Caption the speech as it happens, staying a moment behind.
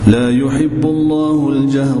لا يحب الله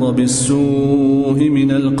الجهر بالسوء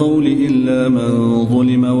من القول إلا من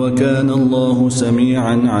ظلم وكان الله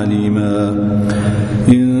سميعا عليما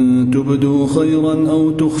إن تبدوا خيرا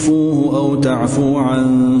أو تخفوه أو تعفو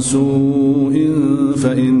عن سوء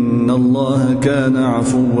فإن الله كان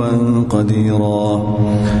عفوا قديرا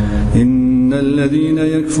إن الذين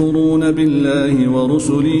يكفرون بالله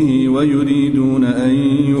ورسله ويريدون أن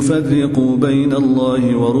يفرقوا بين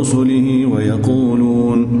الله ورسله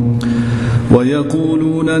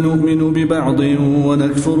ويقولون نؤمن ببعض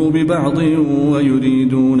ونكفر ببعض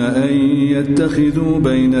ويريدون أن يتخذوا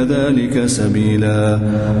بين ذلك سبيلا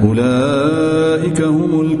أولئك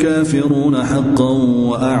هم الكافرون حقا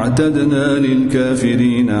وأعتدنا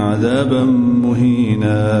للكافرين عذابا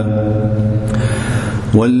مهينا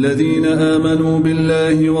والذين آمنوا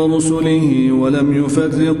بالله ورسله ولم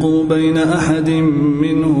يفرقوا بين أحد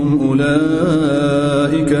منهم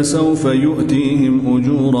أولئك سوف يؤتيهم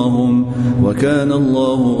أجورهم وكان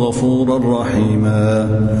الله غفورا رحيما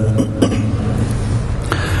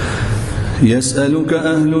يسألك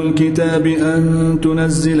أهل الكتاب أن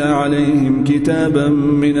تنزل عليهم كتابا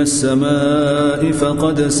من السماء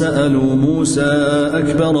فقد سألوا موسى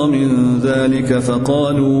أكبر من ذلك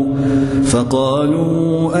فقالوا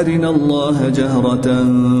أرنا الله جهرة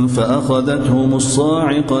فأخذتهم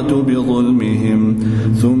الصاعقة بظلمهم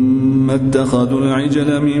ثم اتخذوا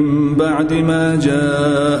العجل من بعد ما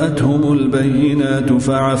جاءتهم البينات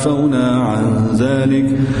فعفونا عن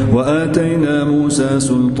ذلك وآتينا موسى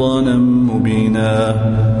سلطانا مبينا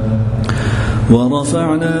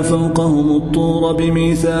ورفعنا فوقهم الطور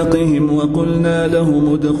بميثاقهم وقلنا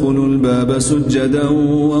لهم ادخلوا الباب سجدا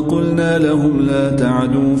وقلنا لهم لا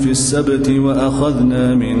تعدوا في السبت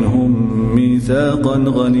وأخذنا منهم ميثاقا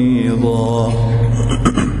غليظا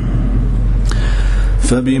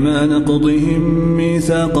فبما نقضهم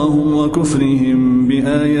ميثاقهم وكفرهم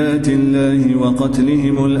بآيات الله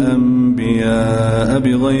وقتلهم الأنبياء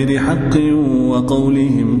بغير حق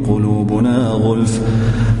وقولهم قلوبنا غلف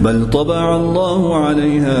بل طبع الله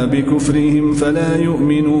عليها بكفرهم فلا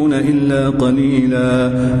يؤمنون إلا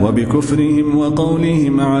قليلا وبكفرهم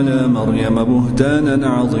وقولهم على مريم بهتانا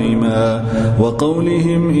عظيما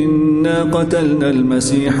وقولهم إنا قتلنا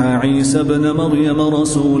المسيح عيسى ابن مريم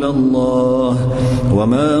رسول الله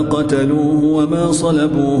وما قتلوه وما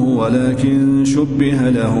صلبوه ولكن شبه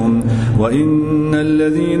لهم وإن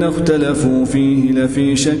الذين اختلفوا فيه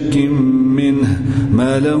لفي شك منه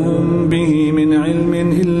ما لهم به من علم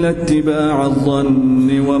إلا اتباع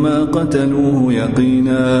الظن وما قتلوه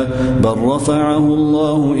يقينا بل رفعه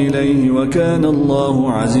الله إليه وكان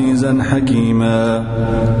الله عزيزا حكيما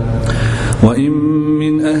وإن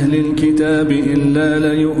من أهل الكتاب إلا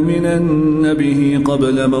ليؤمنن به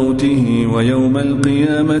قبل موته ويوم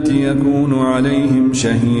القيامة يكون عليهم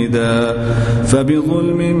شهيدا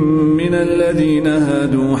فبظلم من الذين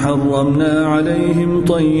هادوا حرمنا عليهم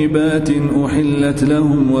طيبات أحلت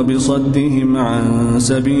لهم وبصدهم عن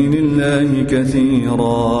سبيل الله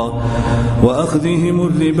كثيرا وأخذهم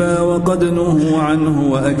الربا وقد نهوا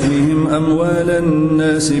عنه وأكلهم أموال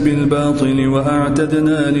الناس بالباطل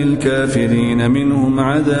وأعتدنا للكافرين منهم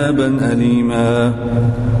عذابا أليما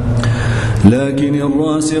لكن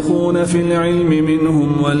الراسخون في العلم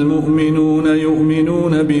منهم والمؤمنون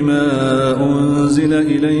يؤمنون بما أنزل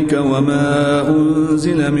إليك وما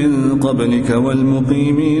أنزل من قبلك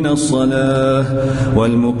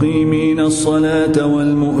والمقيمين الصلاة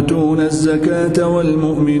والمؤتون الزكاة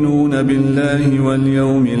والمؤمنون بالله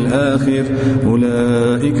واليوم الآخر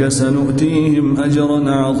أولئك سنؤتيهم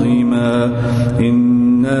أجرا عظيما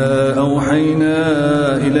إنا أوحينا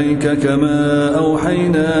إليك كما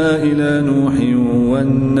أوحينا إلى نوح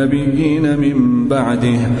والنبيين من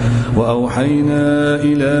بعده وأوحينا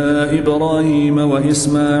إلى إبراهيم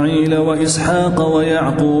وإسماعيل وإسحاق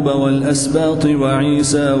ويعقوب والأسباط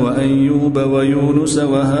وعيسى وأيوب ويونس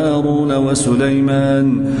وهارون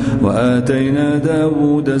وسليمان وآتينا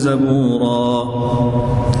داود زبورا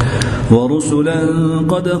ورسلا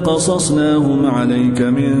قد قصصناهم عليك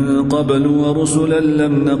من قبل ورسلا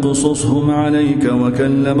لم نقصصهم عليك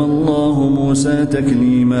وكلم الله موسى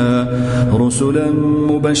تكليما رسلا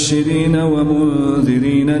مبشرين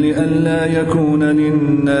ومنذرين لئلا يكون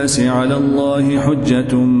للناس على الله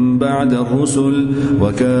حجة بعد الرسل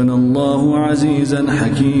وكان الله عزيزا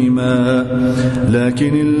حكيما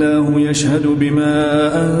لكن الله يشهد بما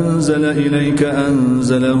أنزل إليك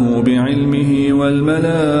أنزله بعلمه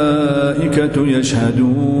والملائكة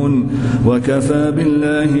يشهدون وكفى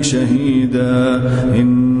بالله شهيدا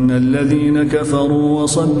إن الذين كفروا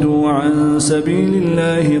وصدوا عن سبيل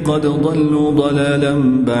الله قد ضلوا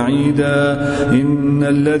ضلالا بعيدا إن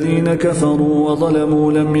الذين كفروا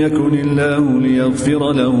وظلموا لم يكن الله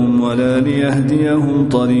ليغفر لهم ولا ليهديهم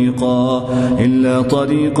طريقا إلا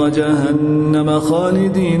طريق جهنم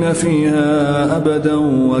خالدين فيها أبدا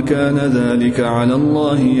وكان ذلك على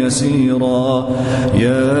الله يسيرا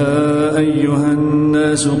يا أيها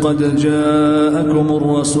الناس قد جاءكم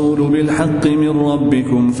الرسول بالحق من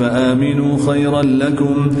ربكم فآمنوا خيرا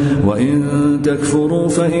لكم وإن تكفروا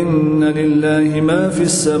فإن لله ما في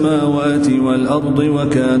السماوات والأرض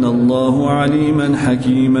وكان الله عليما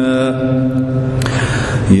حكيما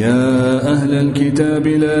يا أهل الكتاب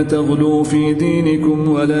لا تغلوا في دينكم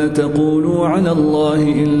ولا تقولوا على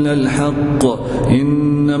الله إلا الحق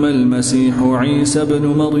إنما المسيح عيسى بن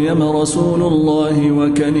مريم رسول الله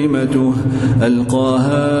وكلمته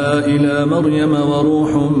ألقاها إلى مريم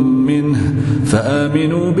وروح منه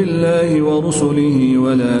فآمنوا بالله ورسله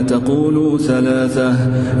ولا تقولوا ثلاثة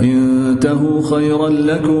انتهوا خيرا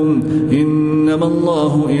لكم إنما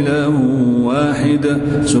الله إله واحد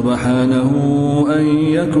سبحانه أن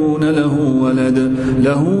يكون له ولد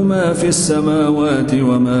له ما في السماوات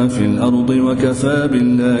وما في الأرض وكفى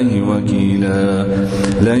بالله وكيلا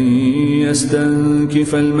لن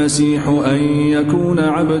يستنكف المسيح أن يكون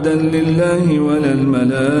عبدا لله ولا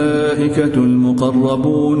الملائكة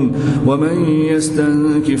المقربون ومن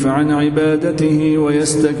يستنكف عن عبادته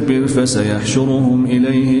ويستكبر فسيحشرهم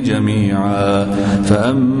إليه جميعا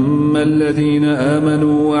فأما الذين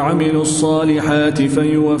آمنوا وعملوا الصالحات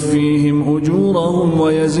فيوفيهم أجورهم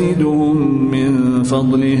ويزيدهم من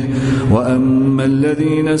فضله وأما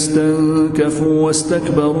الذين استنكفوا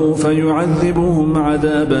واستكبروا فيعذبهم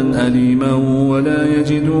عذابا أليما ولا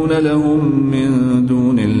يجدون لهم من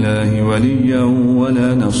دون الله وليا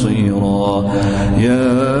ولا نصيرا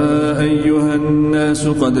يا أيها الناس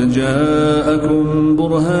قد جاءكم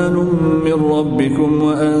برهان من ربكم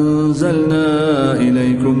وأنزلنا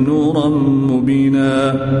إليكم نورا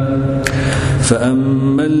مبينا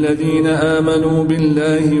فأما الذين آمنوا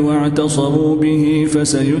بالله واعتصموا به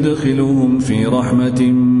فسيدخلهم في رحمة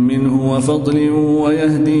منه وفضل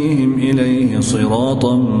ويهديهم إليه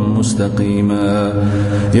صراطا مستقيما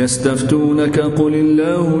يستفتونك قل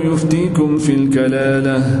الله يفتيكم في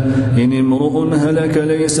الكلالة إن امرؤ هلك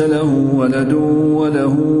ليس له ولد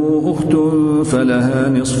وله أخت فلها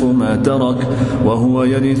نصف ما ترك وهو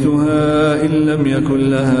يرثها إن لم يكن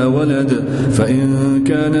لها ولد فإن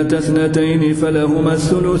كانت اثنتين فلهما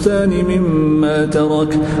الثلثان مما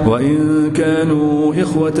ترك وإن كانوا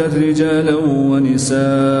إخوة رجالا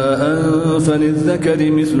ونساء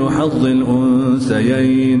فللذكر مثل حظ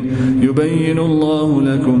الأنثيين يبين الله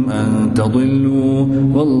لكم أن تضلوا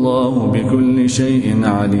والله بكل شيء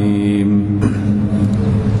عليم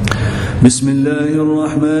بسم الله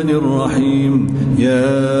الرحمن الرحيم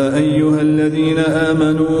يا أيها الذين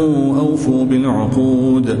آمنوا أوفوا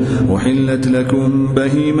بالعقود أحلت لكم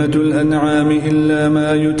بهيمة الأنعام إلا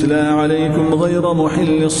ما يتلى عليكم غير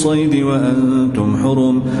محل الصيد وأنتم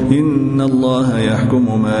حرم إن الله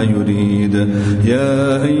يحكم ما يريد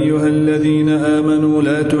يا أيها الذين آمنوا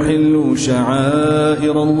لا تحلوا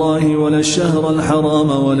شعائر الله ولا الشهر الحرام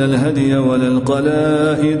ولا الهدي ولا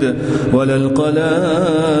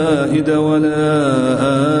القلائد ولا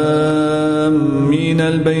آمين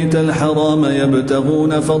البيت الحرام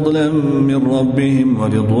يبتغون فضلا من ربهم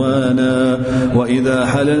ورضوانا وإذا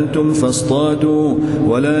حللتم فاصطادوا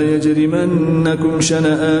ولا يجرمنكم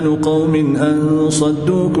شنآن قوم أن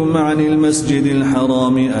صدوكم عن المسجد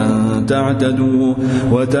الحرام أن تعتدوا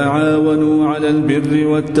وتعاونوا على البر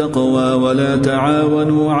والتقوى ولا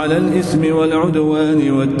تعاونوا على الإثم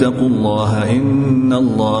والعدوان واتقوا الله إن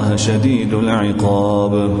الله شديد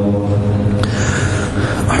العقاب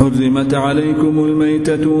حرمت عليكم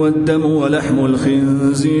الميتة والدم ولحم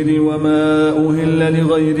الخنزير وما أهل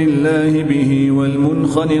لغير الله به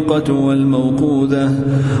والمنخنقة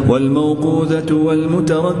والموقوذة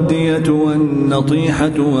والمتردية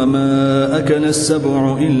والنطيحة وما أكل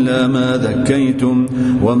السبع إلا ما ذكيتم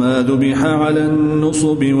وما ذبح على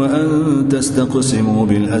النصب وأن تستقسموا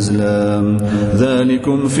بالأزلام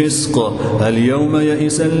ذلكم فسق اليوم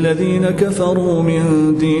يئس الذين كفروا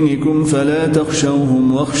من دينكم فلا تخشوهم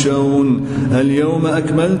واخشوهم واخشون اليوم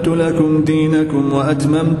أكملت لكم دينكم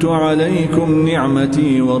وأتممت عليكم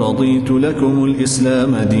نعمتي ورضيت لكم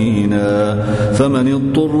الإسلام دينا فمن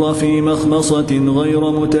اضطر في مخمصة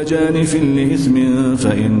غير متجانف لإثم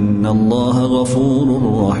فإن الله غفور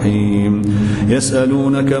رحيم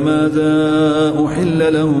يسألونك ماذا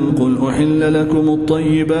أحل لهم قل أحل لكم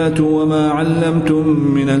الطيبات وما علمتم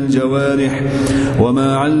من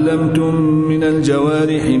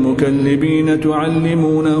الجوارح مكلبين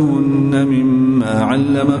تعلمونهن مما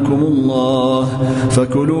علمكم الله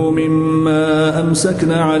فكلوا مما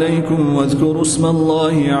أمسكن عليكم واذكروا اسم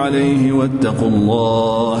الله عليه واتقوا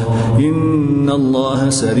الله إن الله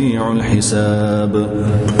سريع الحساب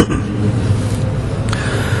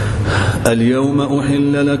اليوم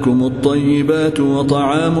أحل لكم الطيبات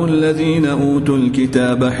وطعام الذين أوتوا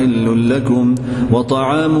الكتاب حل لكم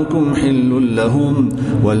وطعامكم حل لهم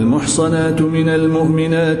والمحصنات من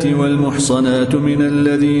المؤمنات والمحصنات من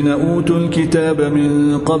الذين أوتوا الكتاب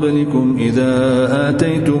من قبلكم إذا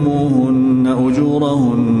آتيتموهن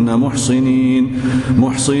أجورهن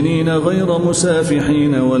محصنين غير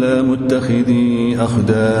مسافحين ولا متخذي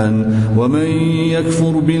أخدان ومن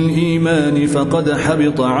يكفر بالإيمان فقد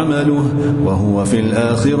حبط عمله وهو في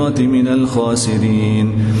الآخرة من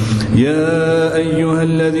الخاسرين يا أيها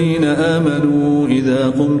الذين آمنوا إذا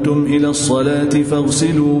قمتم إلى الصلاة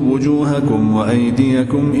فاغسلوا وجوهكم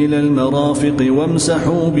وأيديكم إلى المرافق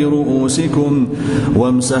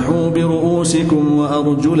وامسحوا برؤوسكم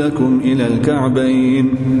وأرجلكم إلى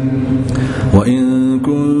الكعبين وإن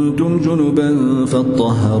كنتم جنبا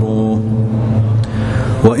فاطهروا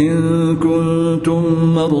وإن كنتم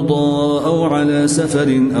مرضى أو على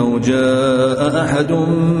سفر أو جاء أحد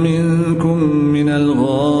منكم من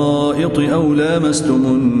الغائط أو لامستم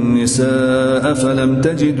النساء فلم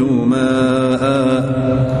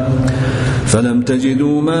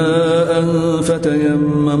تجدوا ماء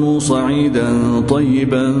فتيمموا صعيدا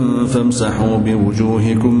طيبا فامسحوا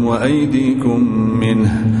بوجوهكم وأيديكم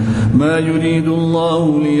منه ما يريد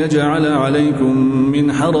الله ليجعل عليكم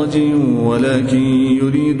من حرج ولكن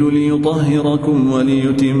يريد ليطهركم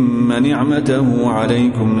وليتم نعمته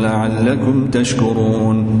عليكم لعلكم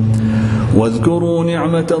تشكرون واذكروا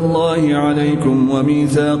نعمة الله عليكم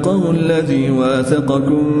وميثاقه الذي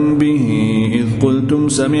واثقكم به إذ قلتم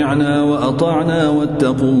سمعنا وأطعنا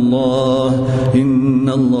واتقوا الله إن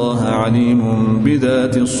الله عليم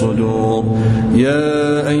بذات الصدور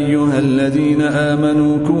يا أيها الذين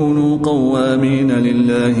آمنوا كونوا قوامين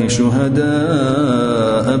لله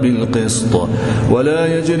شهداء بالقسط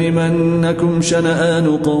ولا يجرمنكم شنآن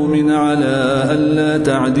قوم على ألا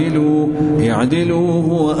تعدلوا اعدلوا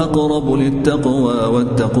هو أقرب للتقوى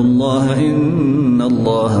واتقوا الله إن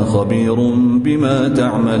الله خبير بما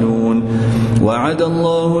تعملون وعد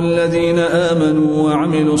الله الذين آمنوا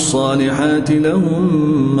وعملوا الصالحات لهم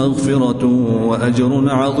مغفرة وأجر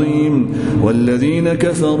عظيم والذين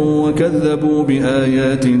كفروا وكذبوا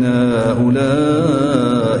بآياتنا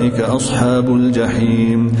أولئك أصحاب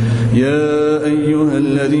الجحيم يا أيها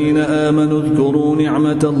الذين آمنوا اذكروا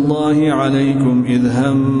نعمة الله عليكم إذ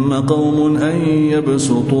هم قوم أن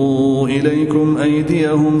يبسطوا إليكم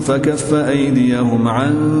أيديهم فكف أيديهم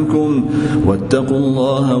عنكم واتقوا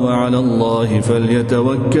الله وعلى الله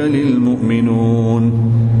فليتوكل المؤمنون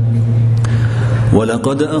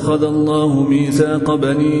ولقد أخذ الله ميثاق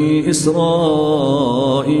بني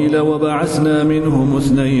إسرائيل وبعثنا منهم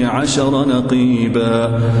 12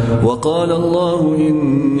 نقيبا وقال الله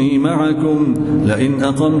إني معكم لئن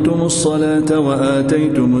أقمتم الصلاة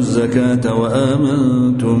وآتيتم الزكاة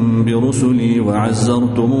وآمنتم برسلي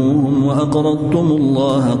وعزرتموهم وأقرضتم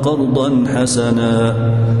الله قرضا حسنا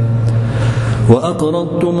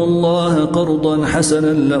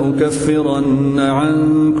لأكفرن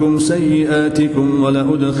عنكم سيئاتكم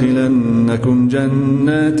ولأدخلنكم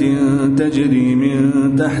جنات تجري من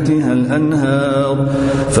تحتها الأنهار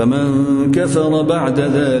فمن كفر بعد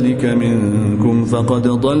ذلك منكم فقد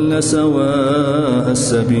ضل سواء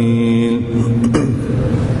السبيل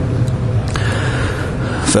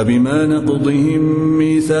فبما نقضهم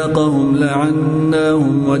ميثاقهم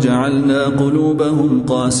لعناهم وجعلنا قلوبهم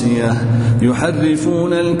قاسية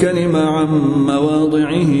يحرفون الكلم عن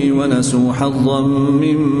مواضعه ونسوا حظا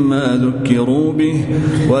مما ذكروا به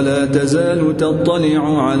ولا تزال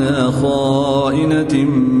تطلع على خائنة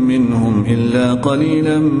منهم إلا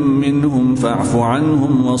قليلا منهم فاعف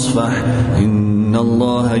عنهم واصفح إن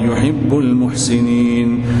الله يحب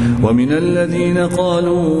المحسنين ومن الذين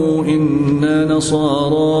قالوا إنا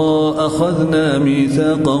نصارى أخذنا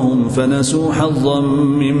ميثاقهم فنسوا حظا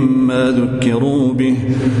مما ذكروا به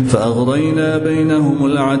فأغرينا بينهم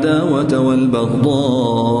العداوة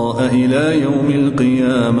والبغضاء إلى يوم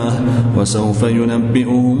القيامة وسوف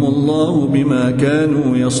ينبئهم الله بما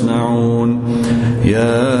كانوا يصنعون.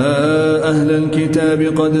 يا أهل الكتاب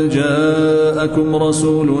قد جاءكم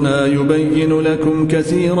رسولنا يبين لكم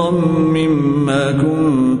كثيرا مما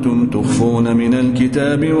كنتم تخفون من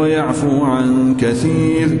الكتاب ويعفو عن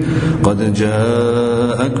كثير قد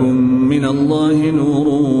جاءكم من الله نور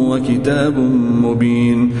وكتاب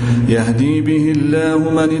مبين يهدي به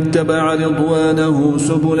الله من اتبع رضوانه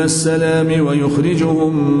سبل السلام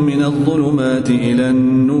ويخرجهم من الظلمات إلى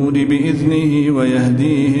النور بإذنه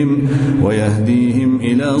ويهديهم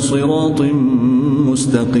إلى صراط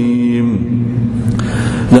مستقيم.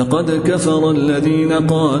 لقد كفر الذين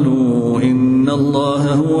قالوا إن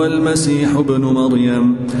الله هو المسيح ابن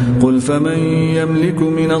مريم قل فمن يملك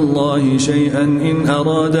من الله شيئا إن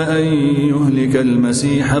أراد أن يهلك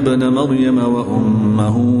المسيح ابن مريم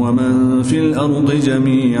وأمه ومن في الأرض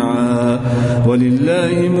جميعا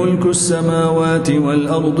ولله ملك السماوات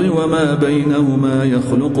والأرض وما بينهما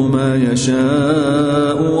يخلق ما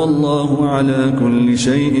يشاء والله على كل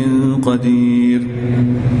شيء قدير.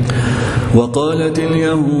 وقالت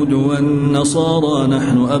اليهود والنصارى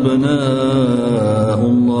نحن أبناء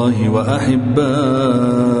الله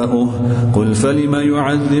وأحباؤه قل فلم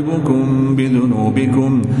يعذبكم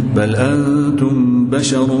بذنوبكم بل أنتم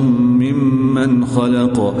بشر ممن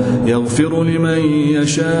خلق يغفر لمن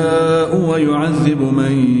يشاء ويعذب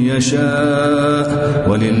من يشاء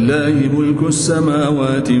ولله ملك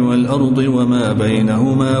السماوات والأرض وما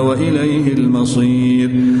بينهما وإليه المصير.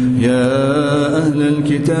 يا أهل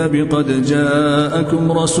الكتاب قد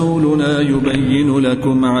جاءكم رسولنا يبين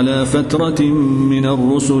لكم على فترة من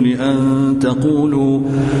الرسل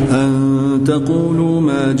أن تقولوا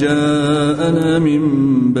ما جاءنا من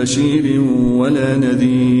بشير ولا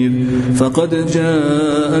نذير فقد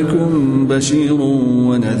جاءكم بشير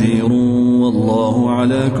ونذير والله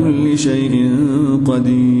على كل شيء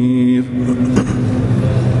قدير.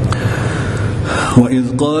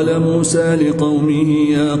 وإذ قال موسى لقومه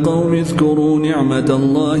يا قوم اذكروا نعمة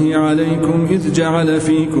الله عليكم إذ جعل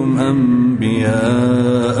فيكم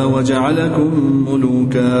أنبياء وجعلكم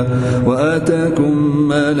ملوكا وآتاكم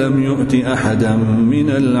ما لم يؤت أحدا من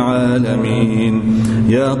العالمين.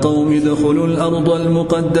 يا قوم ادخلوا الأرض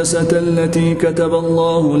المقدسة التي كتب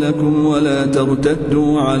الله لكم ولا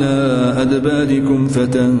ترتدوا على أدباركم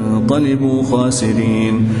فتنقلبوا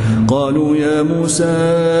خاسرين. قالوا يا موسى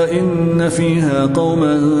إن فيها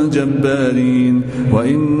قوما جبارين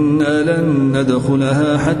وإنا لن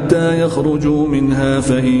ندخلها حتى يخرجوا منها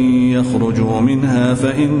فإن يخرجوا منها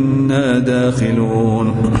فإنا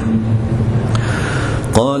داخلون.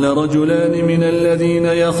 قال رجلان من الذين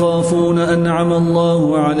يخافون أنعم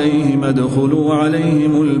الله عليهم ادخلوا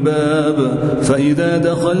عليهم الباب فإذا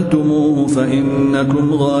دخلتموه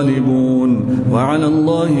فإنكم غالبون وعلى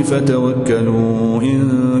الله فتوكلوا إن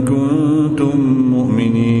كنتم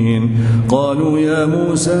مؤمنين. قالوا يا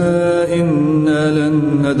موسى إنا لن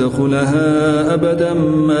ندخلها أبدا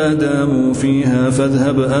ما داموا فيها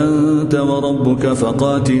فاذهب أنت وربك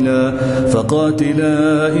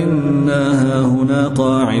فقاتلا إنا هاهنا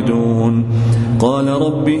قاعدون. قال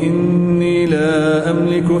رب إني لا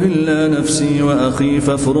أملك إلا نفسي وأخي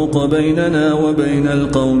فافرق بيننا وبين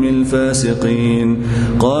القوم الفاسقين.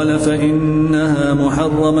 قال فإنها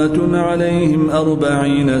محرمة عليهم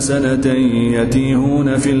 40 سنة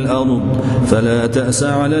يتيهون في الأرض فلا تأس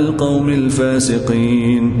على القوم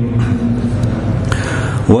الفاسقين.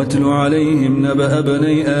 واتل عليهم نبأ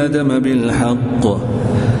ابني آدم بالحق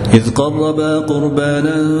إذ قربا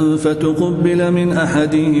قربانا فتقبل من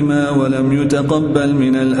أحدهما ولم يتقبل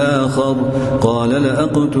من الآخر قال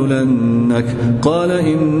لأقتلنك قال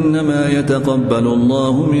إنما يتقبل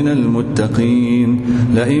الله من المتقين.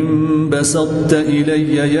 لئن بسطت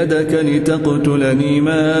إلي يدك لتقتلني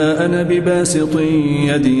ما أنا بباسط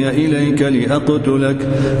يدي إليك لأقتلك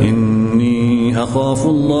إني أخاف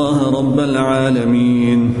الله رب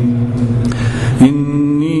العالمين.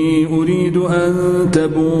 إني أريد أن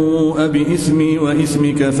تبوء بإثمي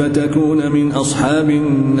وإثمك فتكون من أصحاب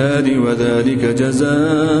النار وذلك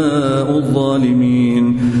جزاء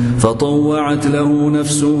الظالمين. فطوعت له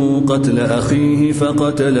نفسه قتل أخيه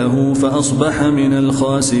فقتله فأصبح من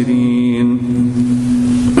الخاسرين.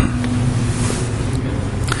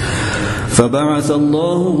 فبعث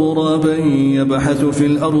الله غرابا يبحث في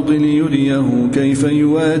الأرض ليريه كيف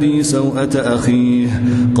يواري سوءة أخيه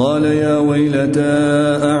قال يا ويلتى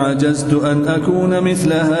أعجزت أن أكون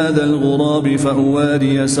مثل هذا الغراب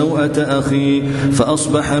فأواري سوءة أخي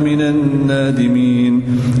فأصبح من النادمين.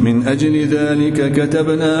 من أجل ذلك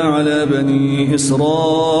كتبنا على بني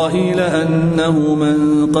إسرائيل أنه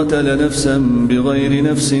من قتل نفسا بغير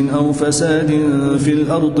نفس أو فساد في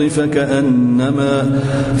الأرض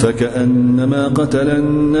فكأنما قتل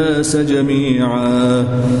الناس جميعا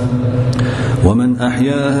ومن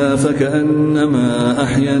أحياها فكأنما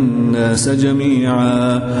أحيا الناس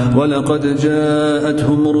جميعا ولقد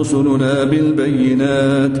جاءتهم رسلنا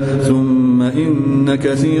بالبينات ثم إن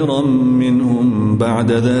كثيرا منهم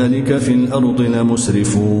بعد ذلك في الأرض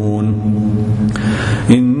لمسرفون.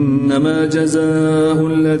 إنما جزاء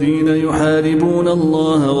الذين يحاربون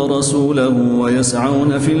الله ورسوله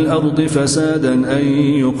ويسعون في الأرض فسادا أن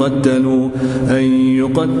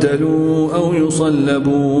يقتلوا أو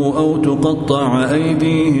يصلبوا أو تقطع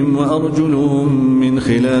أيديهم وأرجلهم من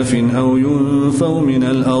خلاف أو ينفوا من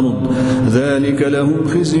الأرض ذلك لهم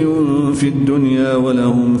خزي في الدنيا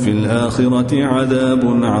ولهم في الآخرة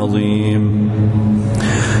عذاب عظيم.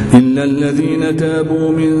 إلا الذين تابوا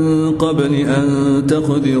من قبل أن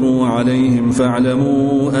تقدروا عليهم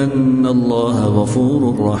فاعلموا أن الله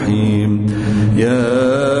غفور رحيم.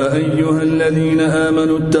 يا أيها الذين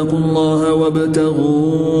آمنوا اتقوا الله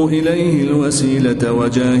وابتغوا إليه الوسيلة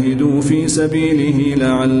وجاهدوا في سبيله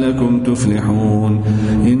لعلكم تفلحون.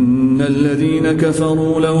 إن الذين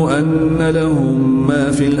كفروا لو أن لهم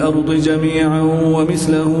ما في الأرض جميعا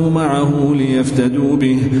ومثله معه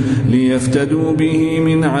ليفتدوا به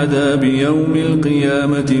من عذاب يوم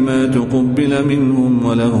القيامة ما تقبل منهم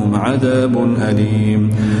ولهم عذاب أليم.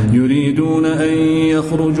 يريدون أن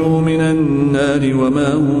يخرجوا من النار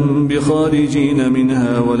وما هم بخارجين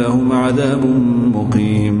منها ولهم عذاب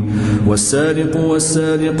مقيم. والسارق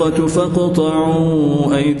والسارقة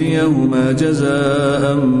فاقطعوا أيديهما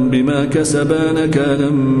جزاء بما كسبا نكالا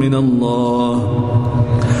من الله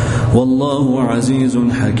والله عزيز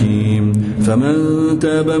حكيم. فمن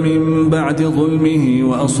تاب من بعد ظلمه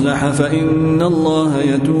وأصلح فإن الله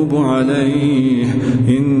يتوب عليه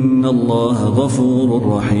إن الله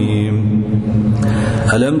غفور رحيم.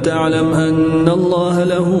 ألم تعلم أن الله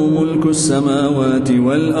له ملك السماوات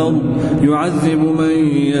والأرض يعذب من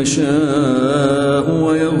يشاء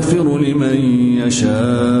ويغفر لمن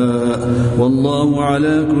يشاء والله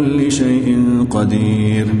على كل شيء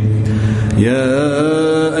قدير.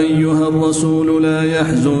 يا أيها الرسول لا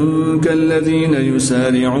يحزنك الذين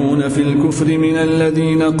يسارعون في الكفر من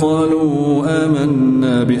الذين قالوا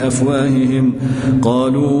آمنا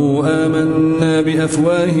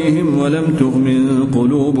بأفواههم ولم تؤمن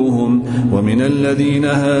قلوبهم ومن الذين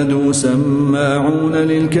هادوا سماعون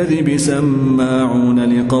للكذب سماعون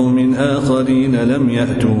لقوم آخرين لم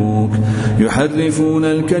يأتوك يحرفون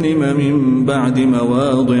الكلم من بعد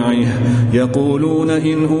مواضعه يقولون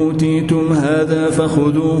إن أوتيتم هذا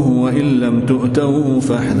فخذوه وإن لم تؤتوه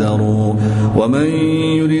فاحذروا ومن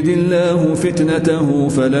يرد الله فتنته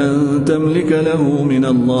فلن تملك له من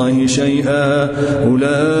الله شيئا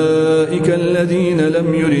أولئك الذين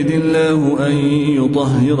لم يرد الله أن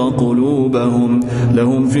يطهر قلوبهم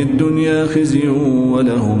لهم في الدنيا خزي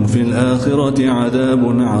ولهم في الآخرة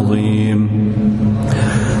عذاب عظيم.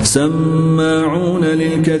 سماعون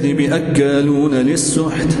للكذب أكالون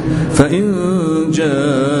للسحت فإن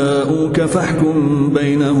جاءوك فاحكم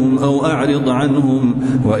بينهم أو أعرض عنهم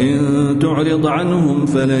وإن تعرض عنهم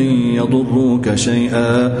فلن يضروك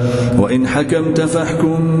شيئا وإن حكمت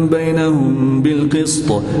فاحكم بينهم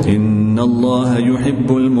بالقسط إن الله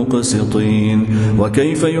يحب المقسطين.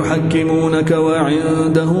 وكيف يحكمونك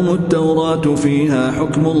وعندهم التوراة فيها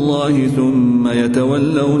حكم الله ثم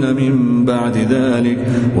يتولون من بعد ذلك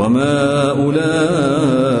وما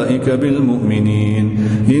أولئك بالمؤمنين.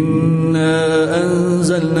 إنا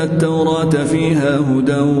أنزلنا التوراة فيها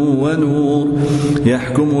هدى ونور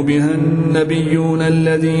يحكم بها النبيون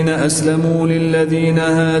الذين أسلموا للذين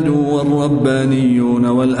هادوا والربانيون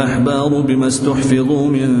والأحبار بما استحفظوا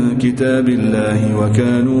من كتاب الله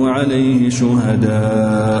وكانوا عليه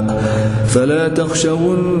شهداء فلا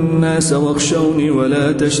تخشوا الناس واخشوني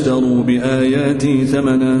ولا تشتروا بآياتي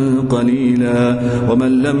ثمنا قليلا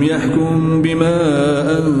ومن لم يحكم بما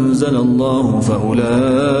أنزل الله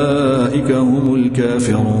فأولئك هم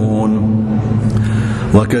الكافرون.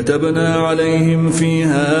 وكتبنا عليهم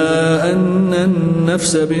فيها أن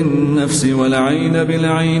النفس بالنفس والعين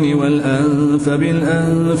بالعين والأنف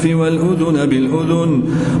بالأنف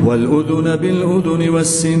والأذن بالأذن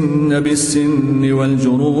والسن بالسن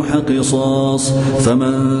والجروح قصاص،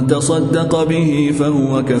 فمن تصدق به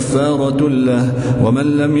فهو كفارة له،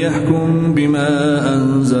 ومن لم يحكم بما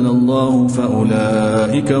أنزل الله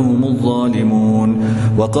فأولئك هم الظالمون.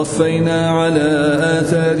 وقفينا على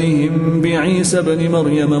آثارهم بعيسى بن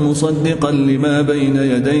مريم مصدقا لما بين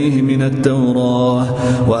يديه من التوراة،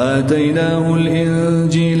 وآتيناه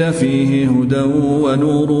الإنجيل فيه هدى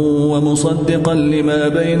ونور ومصدقا لما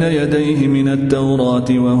بين يديه من التوراة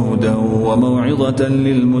وهدى وموعظة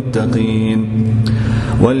للمتقين.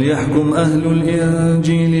 وليحكم أهل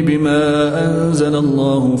الإنجيل بما أنزل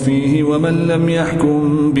الله فيه، ومن لم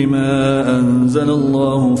يحكم بما أنزل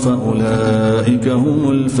الله فأولئك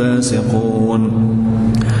هم الفاسقون.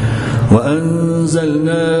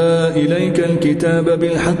 وأنزلنا إليك الكتاب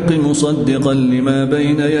بالحق مصدقا لما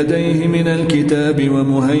بين يديه من الكتاب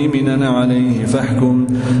ومهيمنا عليه،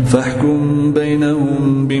 فاحكم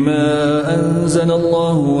بينهم بما أنزل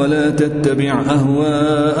الله، ولا تتبع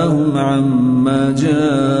أهواءهم عما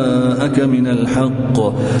جاءك من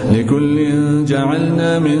الحق، لكل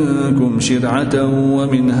جعلنا منكم شرعة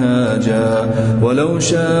ومنهاجا، ولو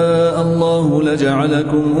شاء الله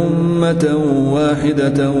لجعلكم أمة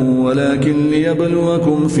واحدة ولكن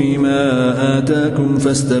ليبلوكم فيما آتاكم،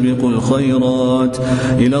 فاستبقوا الخيرات،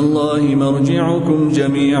 إلى الله مرجعكم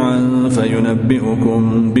جميعا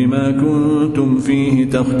فينبئكم بما كنتم فيه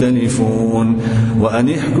تختلفون. وأن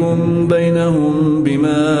احكم بينهم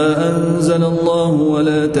بما أنزل الله،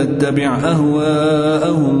 ولا تتبع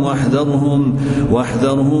أهواءهم،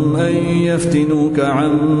 واحذرهم أن يفتنوك عن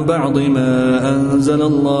بعض ما أنزل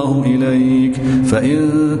الله إليك، فإن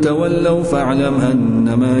تولوا فاعلم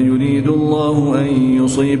أنما يريد الله أن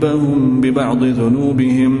يصيبهم ببعض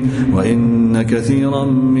ذنوبهم، وإن كثيرا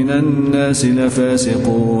من الناس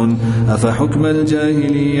لفاسقون. أفحكم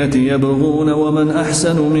الجاهلية يبغون، ومن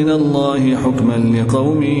أحسن من الله حكما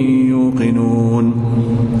لقوم يوقنون.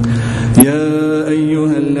 يا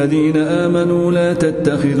أيها الذين آمنوا لا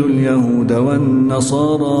تتخذوا اليهود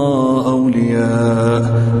والنصارى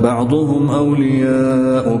أولياء، بعضهم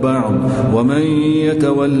أولياء بعض، ومن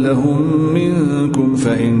يتولهم منكم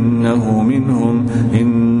فإنه منهم،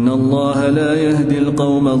 إن الله لا يهدي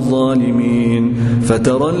القوم الظالمين.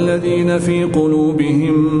 فترى الذين في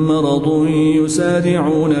قلوبهم مرض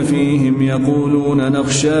يسارعون فيهم يقولون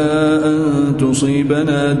نخشى أن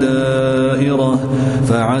تصيبنا دائرة،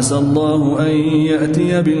 فعسى الله أن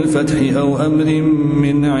يأتي بالفتح أو أمر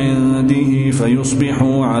من عنده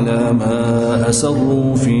فيصبحوا على ما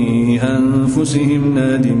أسروا في أنفسهم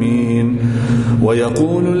نادمين.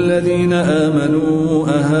 ويقول الذين آمنوا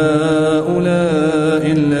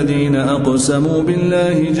أهؤلاء الذين أقسموا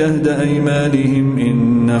بالله جهد أيمانهم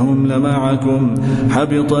إنهم لمعكم،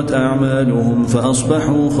 حبطت أعمالهم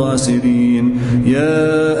فأصبحوا خاسرين.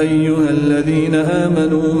 يا أيها الذين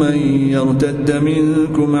آمنوا من يرتد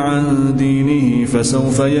منكم عن دينه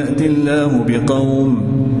فسوف يأتي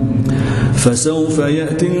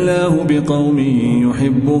الله بقوم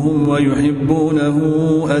يحبهم ويحبونه،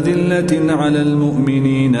 أذلة على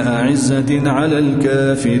المؤمنين أعزة على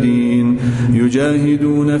الكافرين،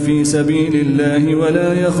 يجاهدون في سبيل الله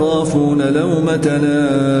ولا يخافون لومة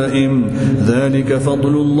لائم، ذلك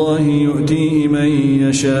فضل الله يؤتيه من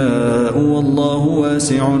يشاء والله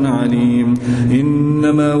واسع عليم.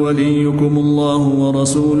 إنما وليكم الله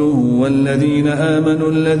ورسوله والذين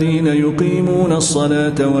آمنوا الذين يقيمون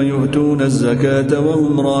الصلاة ويؤتون الزكاة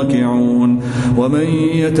وهم راكعون، ومن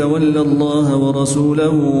يتول الله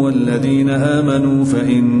ورسوله والذين آمنوا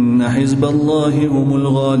فإن حزب الله هم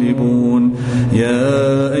الغالبون.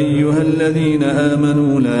 يا أيها الذين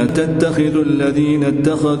آمنوا لا تتخذوا الذين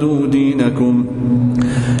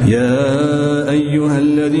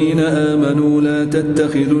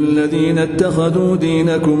اتخذوا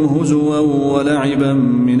دينكم هزوا ولعبا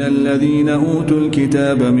من الذين أوتوا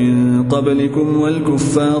الكتاب من قبلكم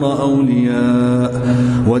والكفار أولياء،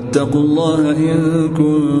 واتقوا الله إن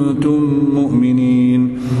كنتم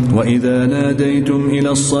مؤمنين. وإذا ناديتم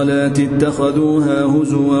إلى الصلاة اتخذوها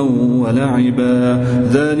هزوا ولعبا،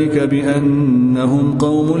 ذلك بأنهم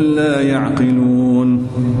قوم لا يعقلون.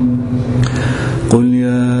 قل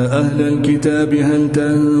يا أهل الكتاب هل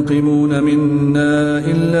تنقمون منا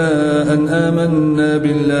إلا أن آمنا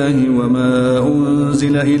بالله وما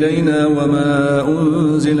أنزل إلينا وما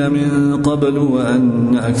أنزل من قبل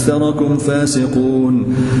وأن أكثركم فاسقون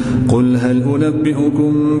قل هل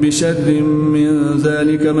أنبئكم بشر من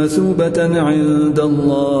ذلك مثوبة عند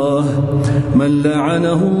الله من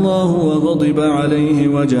لعنه الله وغضب عليه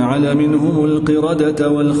وجعل منهم القردة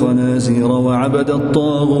والخنازير وعبد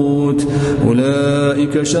الطاغوت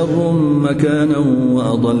أولئك شر مكانا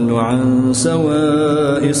وأضل عن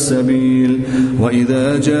سواء السبيل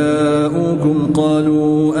وإذا جاءوكم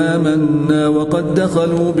قالوا آمنا وقد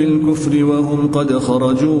دخلوا بالكفر وهم قد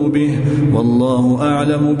خرجوا به والله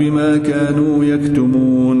أعلم بما كانوا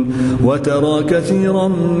يكتمون وترى كثيرا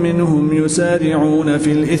منهم يسارعون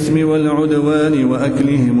في الإثم والعدوان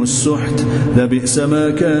وأكلهم السحت لبئس ما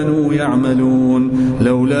كانوا يعملون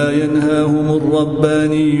لولا ينهاهم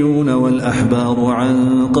الربانيون والأحبار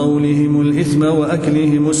عن قولهم الإثم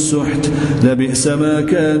وأكلهم السحت لبئس ما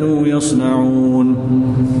كانوا يصنعون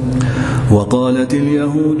وقالت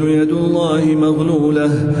اليهود يد الله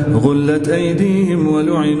مغلولة غلت أيديهم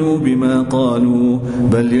ولعنوا بما قالوا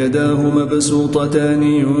بل يداه مبسوطتان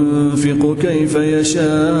ينفق كيف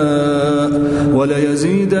يشاء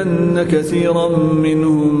وليزيدن كثيرا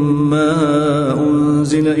منهم ما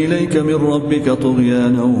أنزل إليك من ربك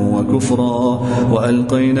طغيانا وكفرا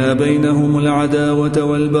وألقينا بينهم العداوة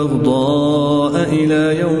والبغضاء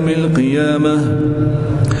إلى يوم القيامة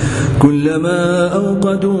كلما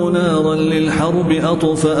أوقدوا نارا للحرب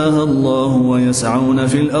أطفأها الله ويسعون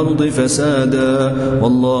في الأرض فسادا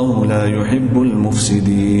والله لا يحب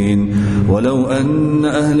المفسدين ولو أن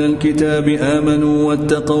أهل الكتاب آمنوا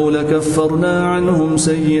واتقوا لكفرنا عنهم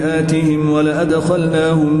سيئاتهم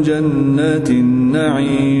ولأدخلناهم جنات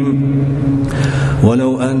النعيم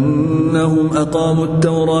ولو أنهم أقاموا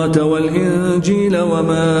التوراة والإنجيل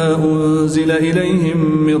وما أنزل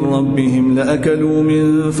إليهم من ربهم لأكلوا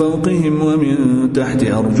من فوقهم ومن تحت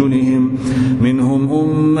أرجلهم منهم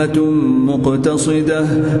أمة مقتصدة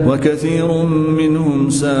وكثير منهم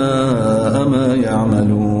ساء ما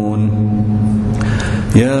يعملون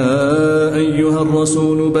يا أيها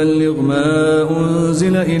الرسول بلغ ما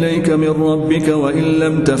أنزل إليك من ربك وإن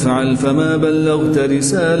لم تفعل فما بلغت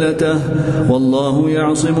رسالته والله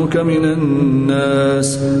يعصمك من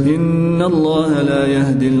الناس إن الله لا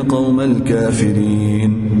يهدي القوم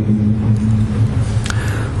الكافرين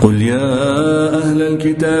قل يا أهل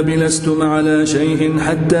الكتاب لستم على شيء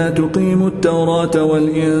حتى تقيموا التوراة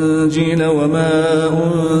والإنجيل وما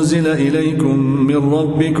أنزل إليكم من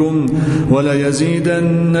ربكم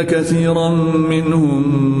وليزيدن كثيرا منهم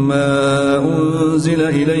ما أنزل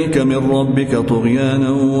إليك من ربك طغيانا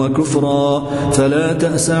وكفرا فلا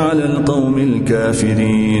تأس على القوم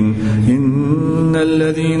الكافرين إن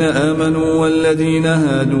الذين آمنوا والذين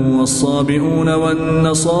هادوا والصابئون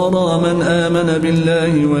والنصارى من آمن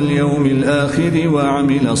بالله واليوم الآخر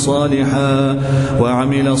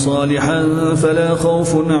وعمل صالحا فلا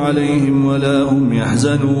خوف عليهم ولا هم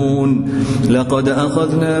يحزنون لقد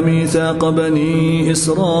أخذنا ميثاق بني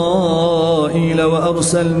إسرائيل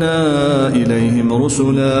وأرسلنا إليهم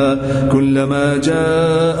رسلا كلما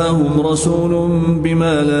جاءهم رسول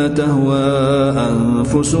بما لا تهوى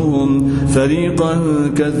أنفسهم فريقا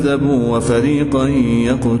كذبوا وفريقا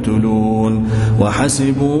يقتلون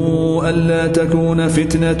وحسبوا ألا تكون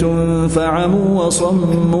فتنة فعموا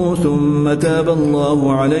وصموا ثم تاب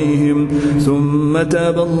الله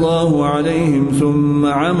عليهم ثم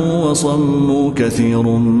عموا وصموا كثير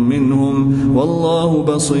منهم والله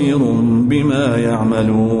بصير بما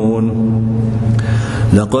يعملون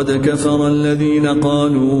لقد كفر الذين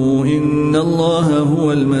قالوا إن الله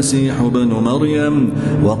هو المسيح بن مريم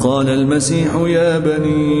وقال المسيح يا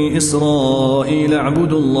بني إسرائيل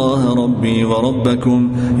اعبدوا الله ربي وربكم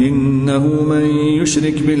إنه من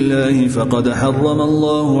يشرك بالله فقد حرم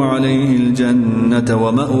الله عليه الجنة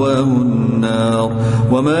ومأواه النار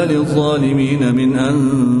وما للظالمين من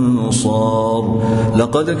أنصار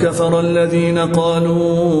لقد كفر الذين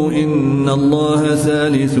قالوا إن الله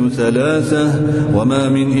ثالث ثلاثة وما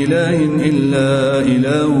من إله إلا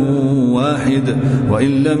إله واحد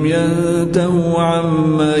وإن لم ينتهوا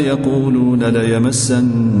عما يقولون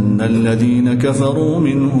ليمسن الذين كفروا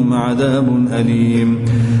منهم عذاب أليم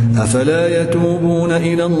أفلا يتوبون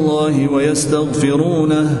إلى الله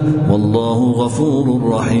ويستغفرونه والله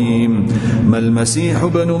غفور رحيم ما المسيح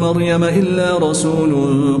بن مريم إلا رسول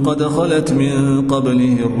قد خلت من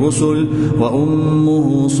قبله الرسل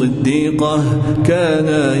وأمه صديقة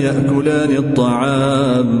كانا يأكلان الطعام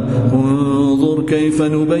الأنعام انظر كيف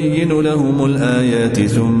نبين لهم الآيات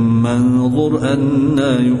ثم انظر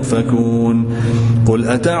أنى يؤفكون قل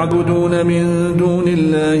أتعبدون من دون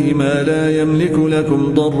الله ما لا يملك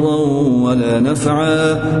لكم ضرا ولا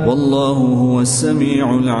نفعا والله هو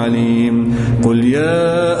السميع العليم قل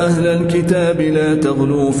يا أهل الكتاب لا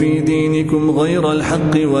تغلوا في دينكم غير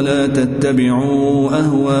الحق ولا تتبعوا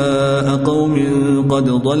أهواء قوم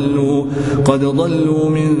قد ضلوا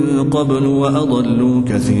من قبل وأضلوا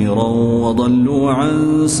كثيرا وضلوا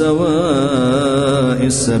عن سواء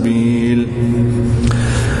السبيل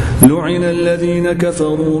لعن الذين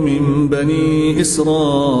كفروا من بني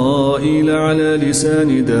إسرائيل على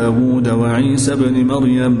لسان داود وعيسى بن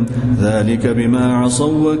مريم ذلك بما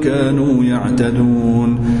عصوا وكانوا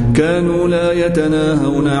يعتدون كانوا لا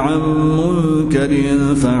يتناهون عن منكر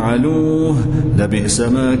فعلوه لبئس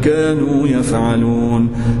ما كانوا يفعلون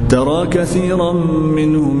ترى كثيرا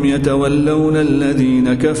منهم يتولون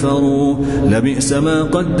الذين كفروا لبئس ما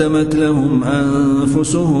قدمت لهم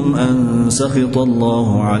أنفسهم أن سخط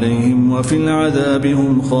الله عليهم وفي العذاب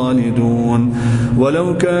هم خالدون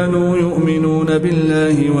ولو كانوا يؤمنون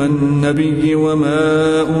بالله والنبي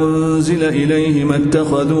وما أنزل إليه ما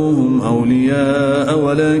اتخذوهم أولياء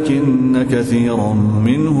ولكن كثيرا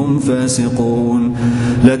منهم فاسقون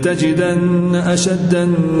لتجدن أشد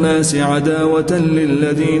الناس عداوة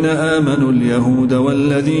للذين آمنوا اليهود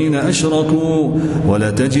والذين أشركوا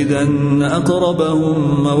ولتجدن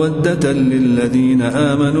أقربهم مودة للذين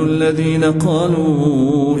آمنوا الذين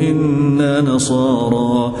قالوا إنا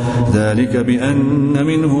نصارى ذلك بأن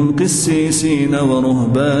منهم قسيسين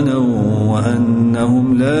ورهبانا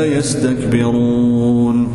وأنهم لا يستكبرون